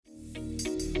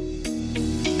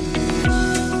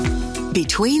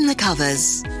Between the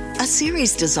Covers, a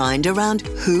series designed around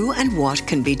who and what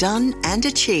can be done and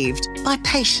achieved by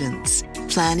patients,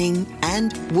 planning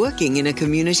and working in a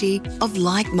community of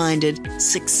like-minded,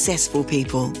 successful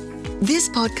people. This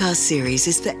podcast series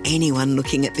is for anyone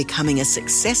looking at becoming a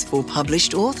successful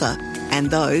published author and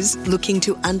those looking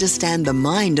to understand the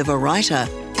mind of a writer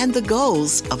and the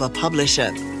goals of a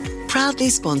publisher. Proudly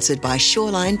sponsored by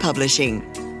Shoreline Publishing.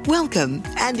 Welcome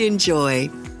and enjoy.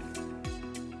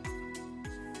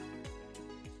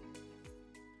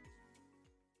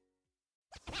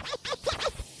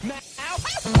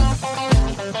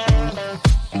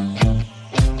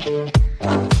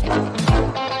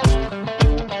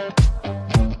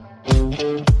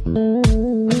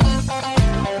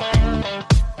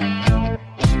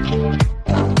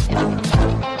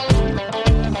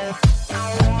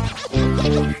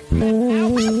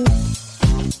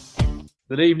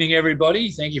 Good evening,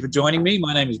 everybody. Thank you for joining me.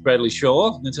 My name is Bradley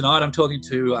Shaw, and tonight I'm talking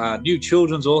to new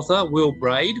children's author, Will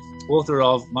Braid, author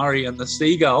of Murray and the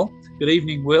Seagull. Good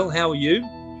evening, Will. How are you?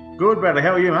 Good, Bradley.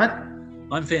 How are you, mate?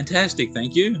 I'm fantastic,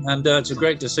 thank you. And it's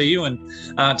great to see you. And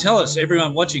tell us,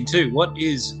 everyone watching too, what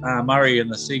is Murray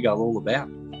and the Seagull all about?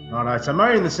 Righto. So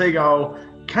Murray and the Seagull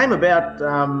came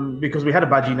about because we had a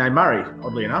budgie named Murray,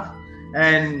 oddly enough.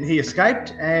 And he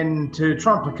escaped, and to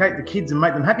try and placate the kids and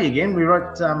make them happy again, we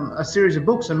wrote a series of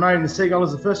books, and Murray and the Seagull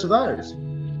is the first of those.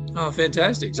 Oh,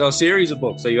 fantastic. So a series of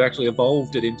books. So you actually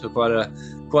evolved it into quite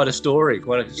a story,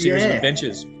 quite a series of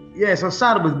adventures. Yeah, so I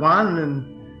started with one,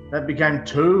 and that became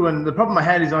two. And the problem I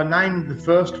had is I named the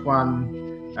first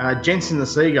one Jensen the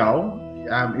Seagull,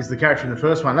 is the character in the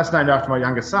first one. That's named after my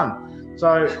youngest son. So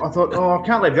I thought, I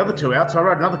can't leave the other two out, so I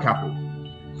wrote another couple.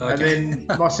 Okay. And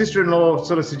then my sister-in-law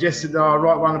sort of suggested I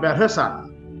write one about her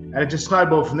son. And it just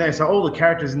snowballed from there. So all the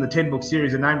characters in the 10-book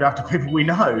series are named after people we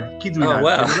know, kids we know. Oh,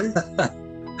 wow.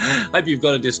 Hope you've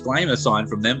got a disclaimer sign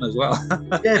from them as well.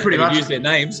 Yeah, pretty much. Use their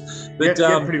names. But,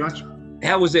 yeah, pretty much.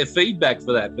 How was their feedback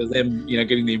for that? For them,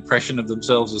 getting the impression of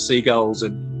themselves as seagulls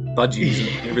and budgies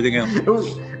and everything else?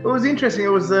 It was interesting. It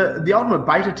was the ultimate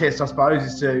beta test, I suppose,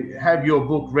 is to have your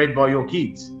book read by your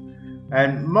kids.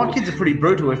 And my kids are pretty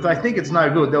brutal. If they think it's no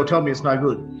good, they'll tell me it's no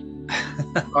good.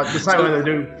 Like the same way they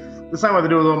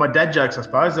do with all my dad jokes, I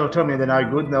suppose. They'll tell me they're no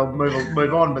good and they'll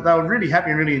move on. But they were really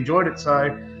happy and really enjoyed it. So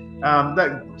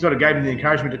that sort of gave them the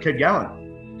encouragement to keep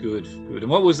going. Good. And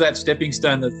what was that stepping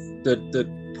stone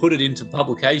that put it into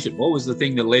publication? What was the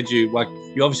thing that led you? Like,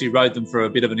 you obviously wrote them for a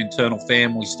bit of an internal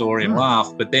family story and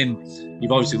laugh, but then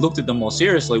you've obviously looked at them more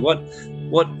seriously. What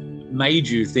made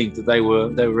you think that they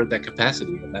were at that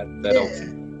capacity and that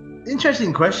option?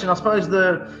 Interesting question. I suppose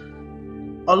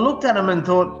I looked at them and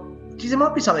thought, geez, there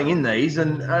might be something in these,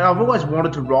 and I've always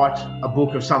wanted to write a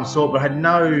book of some sort, but had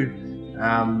no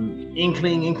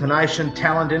inclination,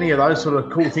 talent, any of those sort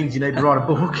of cool things you need to write a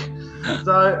book.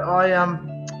 So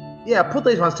I put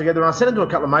these ones together, and I sent them to a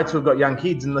couple of mates who've got young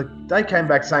kids, and they came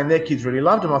back saying their kids really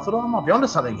loved them. I thought, I might be onto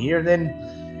something here. And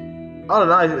then, I don't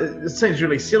know, it seems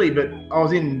really silly, but I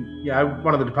was in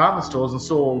one of the department stores and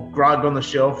saw Grug on the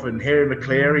shelf and Harry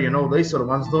McClary and all these sort of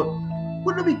ones. I thought,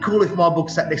 wouldn't it be cool if my book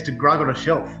sat next to Grug on a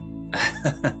shelf?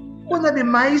 Wouldn't that be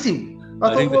amazing?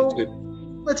 I thought,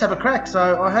 well, let's have a crack.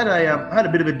 So I had a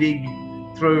bit of a dig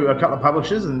through a couple of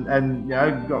publishers and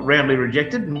got roundly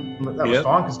rejected, and that was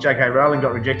fine because J.K. Rowling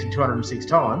got rejected 206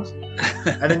 times.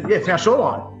 And then, found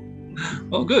Shoreline.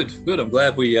 Well, good. I'm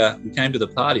glad we came to the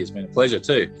party. It's been a pleasure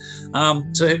too.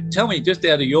 So tell me, just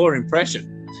out of your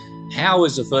impression, how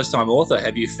as a first-time author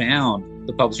have you found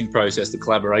the publishing process, the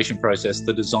collaboration process,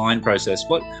 the design process?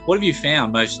 What have you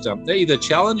found most either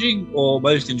challenging or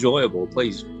most enjoyable?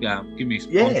 Please give me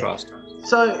some contrast.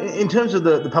 So in terms of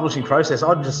the publishing process,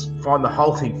 I just find the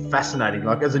whole thing fascinating.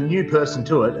 Like, as a new person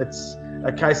to it, it's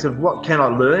a case of what can I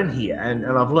learn here? And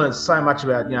I've learned so much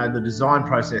about, the design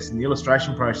process and the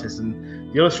illustration process,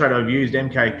 and the illustrator I've used,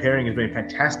 MK Pairing, has been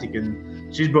fantastic,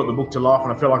 and she's brought the book to life,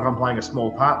 and I feel like I'm playing a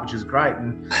small part, which is great.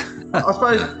 And I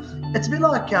suppose it's a bit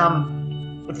like,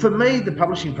 for me, the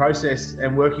publishing process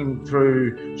and working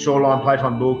through Shoreline,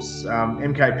 Playtime Books,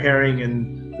 MK Pairing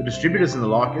and the distributors and the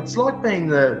like, it's like being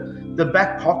the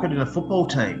back pocket in a football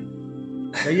team.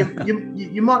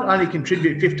 You might only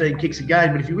contribute 15 kicks a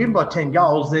game, but if you win by 10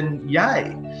 goals, then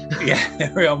yay. Yeah,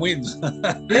 everyone wins.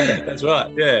 That's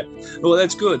right, yeah. Well,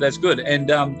 that's good.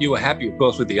 And you were happy, of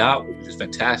course, with the artwork, which is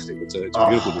fantastic. It's a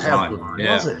beautiful design. How good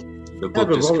was it? The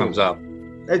book just comes up.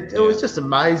 It was just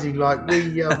amazing. Like,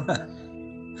 we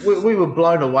were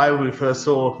blown away when we first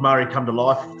saw Murray come to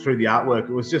life through the artwork.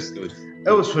 It was just good.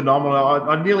 It was phenomenal.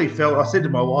 I nearly felt, I said to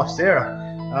my wife, Sarah,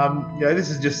 this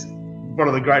is just one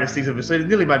of the greatest things I've ever seen. It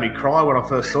nearly made me cry when I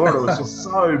first saw it. It was just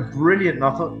so brilliant. And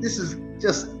I thought, this is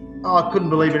just, I couldn't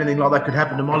believe anything like that could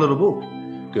happen to my little book.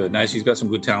 Good. No, she's got some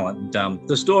good talent. And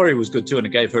the story was good too, and it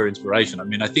gave her inspiration. I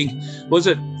mean, I think, was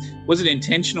it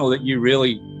intentional that you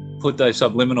really put those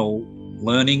subliminal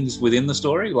learnings within the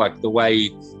story, like the way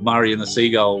Murray and the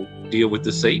seagull deal with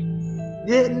deceit?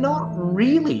 Yeah, not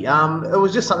really. It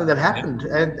was just something that happened.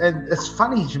 Yeah. And it's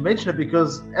funny you should mention it,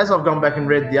 because as I've gone back and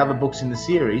read the other books in the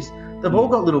series, they've all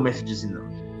got little messages in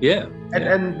them. Yeah.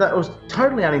 And that was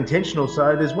totally unintentional.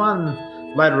 So there's one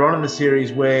later on in the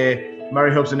series where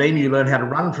Murray helps an emu learn how to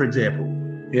run, for example.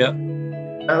 Yeah.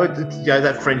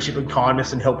 That friendship and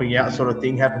kindness and helping out sort of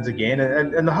thing happens again.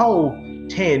 And the whole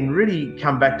 10 really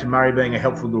come back to Murray being a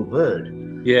helpful little bird.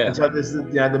 Yeah. And so there's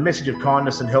the message of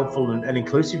kindness and helpful and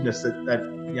inclusiveness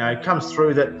that comes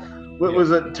through, that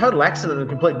was a total accident and a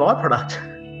complete byproduct.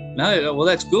 No, well,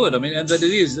 that's good. I mean, but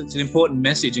it's an important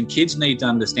message, and kids need to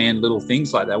understand little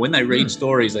things like that. When they read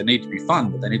stories, they need to be fun,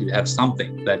 but they need to have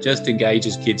something that just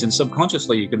engages kids. And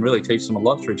subconsciously, you can really teach them a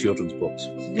lot through children's books.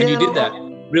 Yeah, and you did that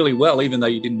really well, even though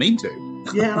you didn't mean to.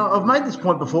 Yeah, and I've made this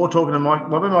point before talking to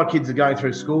when my kids are going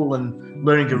through school and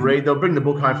learning to read, they'll bring the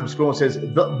book home from school and says,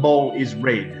 the bowl is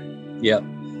red. Yeah.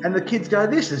 And the kids go,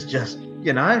 this is just,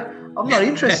 I'm not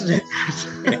interested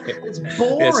in it. It's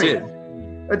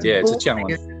boring. That's it. It's a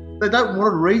challenge. They don't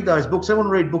want to read those books. They want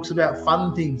to read books about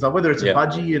fun things, like whether it's a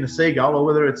budgie and a seagull, or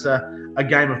whether it's a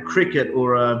game of cricket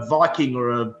or a Viking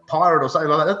or a pirate or something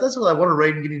like that. That's what they want to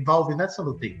read and get involved in, that sort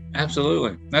of thing.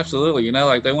 Absolutely.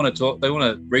 Like they want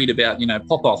to read about,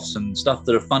 pop-offs and stuff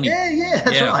that are funny. Yeah,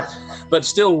 that's right. But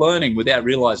still learning without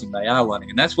realising they are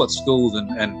learning. And that's what schools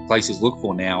and places look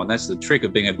for now. And that's the trick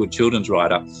of being a good children's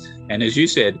writer. And as you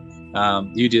said,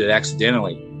 you did it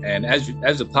accidentally. And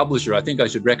as a publisher, I think I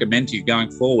should recommend to you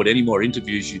going forward, any more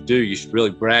interviews you do, you should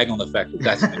really brag on the fact that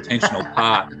that's an intentional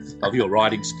part of your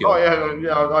writing skill. Oh,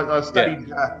 yeah. I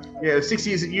studied 6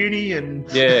 years at uni. And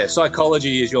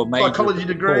psychology is your major psychology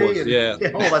degree. Course.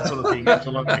 And, all that sort of thing.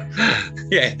 Absolutely.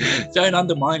 Yeah, don't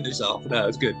undermine yourself. No,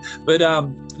 it's good. But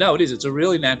no, it is. It's a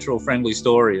really natural, friendly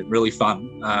story and really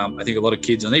fun. I think a lot of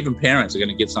kids and even parents are going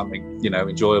to get something,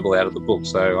 enjoyable out of the book.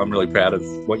 So I'm really proud of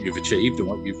what you've achieved and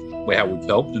how we've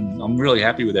helped, and I'm really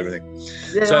happy with everything.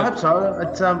 Yeah, I hope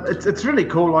so. It's really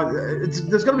cool. Like,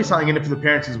 there's got to be something in it for the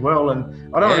parents as well. And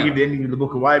I don't want to give the ending of the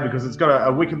book away, because it's got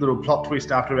a wicked little plot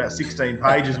twist after about 16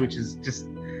 pages, which is just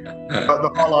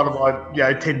the highlight of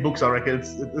my 10 books, I reckon.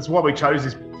 It's why we chose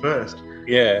this book first.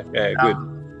 Yeah, good.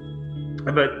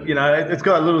 But it's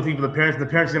got a little thing for the parents, and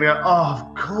the parents are going to go, "Oh,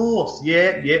 of course,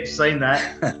 yep, seen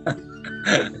that."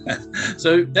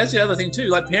 So that's the other thing too.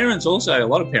 Like parents also, a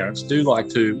lot of parents do like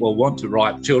to, want to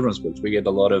write children's books. We get a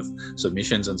lot of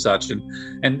submissions and such.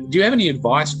 And do you have any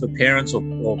advice for parents or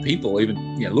people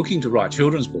even looking to write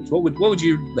children's books? What would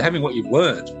you, having what you've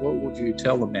learned, what would you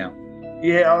tell them now?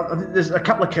 Yeah, I think there's a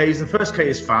couple of keys. The first key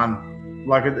is fun.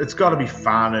 Like, it's got to be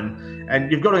fun,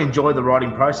 and you've got to enjoy the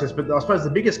writing process. But I suppose the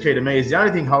biggest key to me is the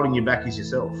only thing holding you back is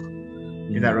yourself.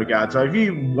 In that regard. So if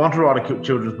you want to write a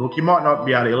children's book, you might not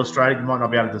be able to illustrate it, you might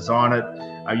not be able to design it,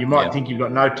 you might think you've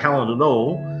got no talent at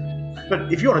all,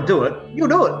 but if you want to do it, you'll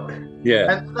do it.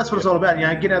 Yeah. And that's what it's all about.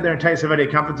 Get out there and take yourself out of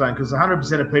your comfort zone, because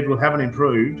 100% of people who haven't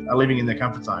improved are living in their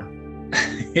comfort zone.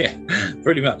 Yeah,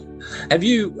 pretty much. Have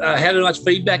you had much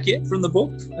feedback yet from the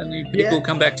book? And people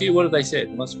come back to you? What have they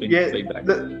said? What's been feedback?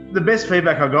 The best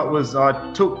feedback I got was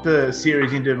I took the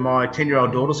series into my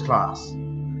 10-year-old daughter's class.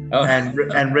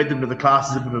 And read them to the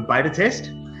class as a bit of a beta test.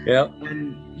 Yeah.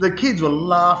 And the kids were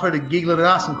laughing and giggling and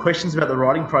asking questions about the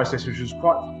writing process, which was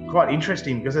quite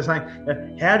interesting, because they're saying,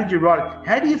 how did you write it?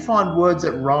 How do you find words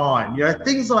that rhyme?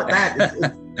 Things like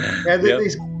that.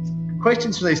 These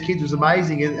questions from these kids was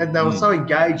amazing, and they were so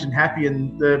engaged and happy.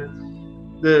 And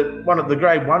one of the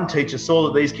grade 1 teachers saw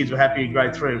that these kids were happy in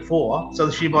grade 3 and 4,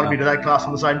 so she invited me to that class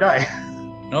on the same day.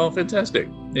 Oh, fantastic.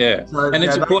 Yeah. So, and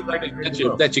it's important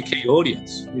that's your key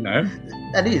audience,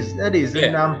 That is.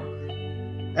 Yeah.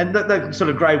 And that sort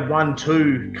of grade 1,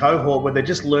 2 cohort where they're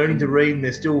just learning to read, and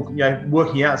they're still,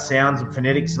 working out sounds and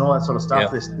phonetics and all that sort of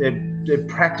stuff. Yeah. They're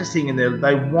practicing, and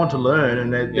they want to learn,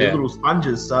 and they're little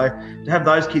sponges. So to have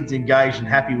those kids engaged and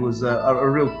happy was a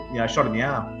real, shot in the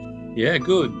arm. Yeah,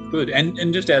 good.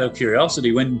 And just out of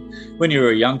curiosity, when you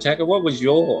were a young tacker, what was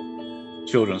your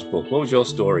children's book? What was your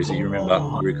stories that you remember,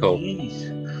 you recall?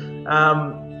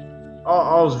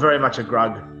 I was very much a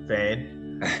Grug fan.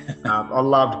 I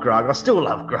loved Grug. I still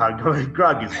love Grug. I mean,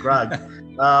 Grug is Grug.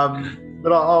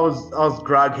 But I was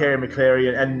Grug, Harry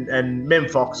McClary, and Mem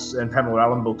Fox and Pamela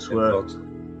Allen books were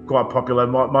quite popular.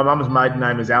 My mum's maiden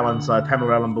name is Allen, so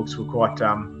Pamela Allen books were quite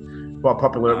quite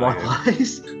popular at my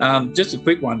place. Just a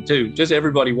quick one too. Just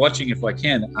everybody watching, if I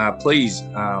can, please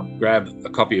grab a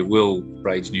copy of Will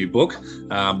Braid's new book,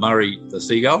 Murray the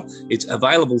Seagull. It's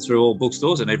available through all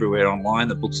bookstores and everywhere online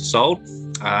that books are sold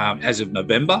as of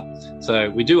November. So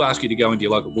we do ask you to go into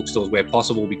your local bookstores where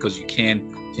possible, because you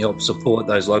can help support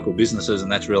those local businesses,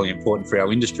 and that's really important for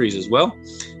our industries as well.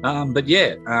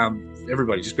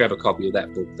 Everybody just grab a copy of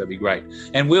that book. That'd be great.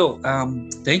 And Will,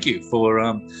 thank you for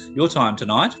your time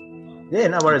tonight. Yeah,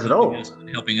 no worries at all.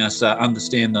 Helping us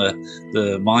understand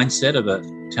the mindset of a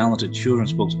talented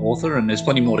children's books author, and there's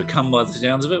plenty more to come by the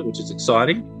sounds of it, which is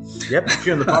exciting. Yep, a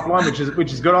few in the pipeline, which is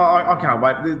good. I can't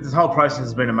wait. This whole process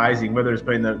has been amazing, whether it's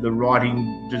been the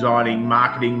writing, designing,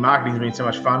 marketing. Marketing's been so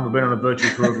much fun. We've been on a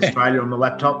virtual tour of Australia on the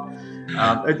laptop.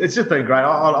 It's just been great.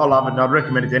 I love it, and I'd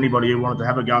recommend it to anybody who wanted to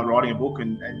have a go at writing a book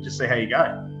and just see how you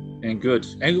go. And good.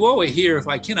 And while we're here, if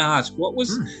I can ask, what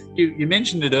was, you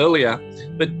mentioned it earlier,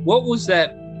 but what was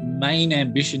that main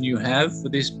ambition you have for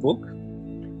this book?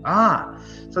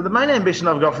 So the main ambition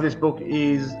I've got for this book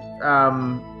is,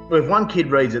 if one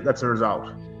kid reads it, that's a result.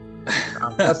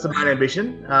 That's the main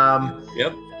ambition.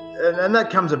 Yep. And that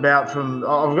comes about from,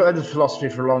 I've got this philosophy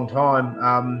for a long time.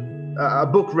 A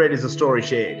book read is a story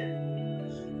shared.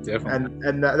 Definitely.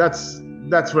 And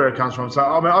that's where it comes from. So,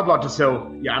 I mean, I'd like to sell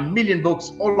 1 million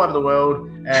books all over the world,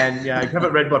 and have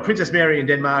it read by Princess Mary in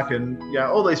Denmark, and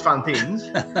all these fun things.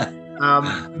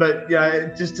 But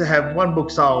just to have one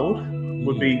book sold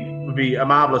would be a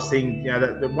marvelous thing.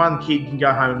 That one kid can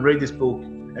go home and read this book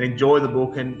and enjoy the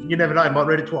book, and you never know, you might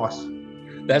read it twice.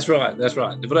 That's right.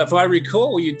 But if I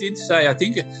recall, you did say, I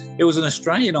think it was an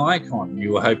Australian icon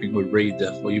you were hoping would read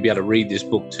you'd be able to read this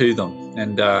book to them.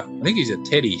 And I think he's a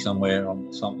Teddy somewhere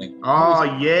on something. Oh,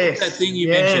 yes. That thing you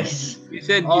mentioned. You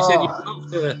said you'd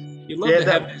love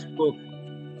to have this book.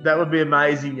 That would be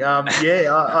amazing.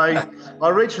 I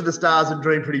reach for the stars and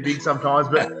dream pretty big sometimes,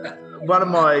 but one of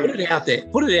my... Put it out there.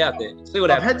 See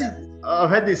what happens. I've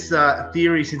had this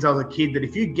theory since I was a kid that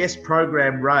if you guess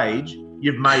program rage,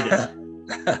 you've made it.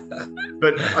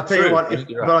 But I tell you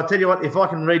what, if I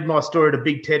can read my story to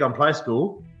Big Ted on Play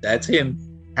School, that's him.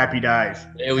 Happy days.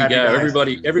 There we go.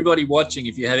 Everybody watching,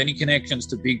 if you have any connections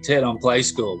to Big Ted on Play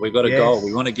School, we've got a goal.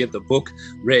 We want to get the book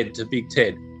read to Big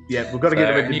Ted. Yeah, we've got to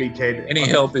get it read to Big Ted. Any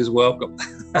help is welcome.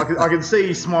 I can see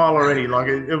you smile already. Like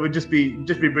it would just be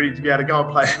brilliant to be able to go on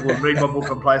Play School and read my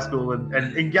book on Play School and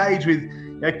engage with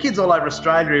kids all over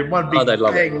Australia in one big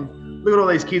bang. Look at all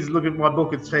these kids. Look at my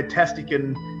book. It's fantastic,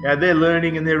 and they're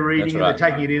learning and they're reading and they're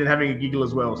taking it in and having a giggle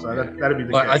as well. So that'd be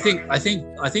the case.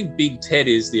 I think Big Ted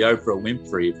is the Oprah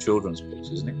Winfrey of children's books,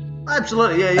 isn't it?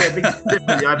 Absolutely, yeah.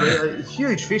 Definitely a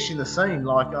huge fish in the scene.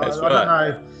 Like I don't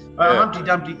know.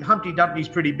 Humpty Dumpty's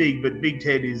pretty big, but Big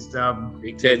Ted is.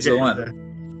 Big Ted's the one.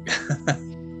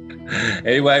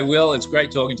 Anyway, Will, it's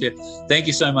great talking to you. Thank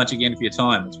you so much again for your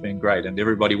time. It's been great. And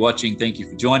everybody watching, thank you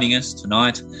for joining us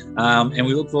tonight. And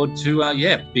we look forward to,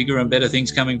 bigger and better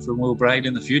things coming from Will Braid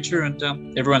in the future. And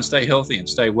everyone stay healthy and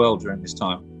stay well during this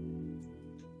time.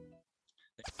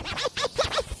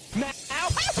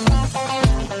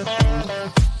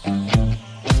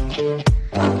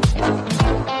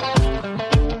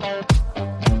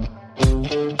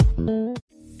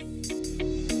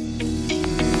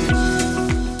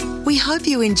 We hope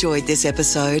you enjoyed this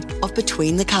episode of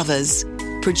Between the Covers,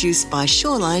 produced by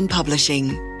Shoreline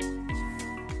Publishing.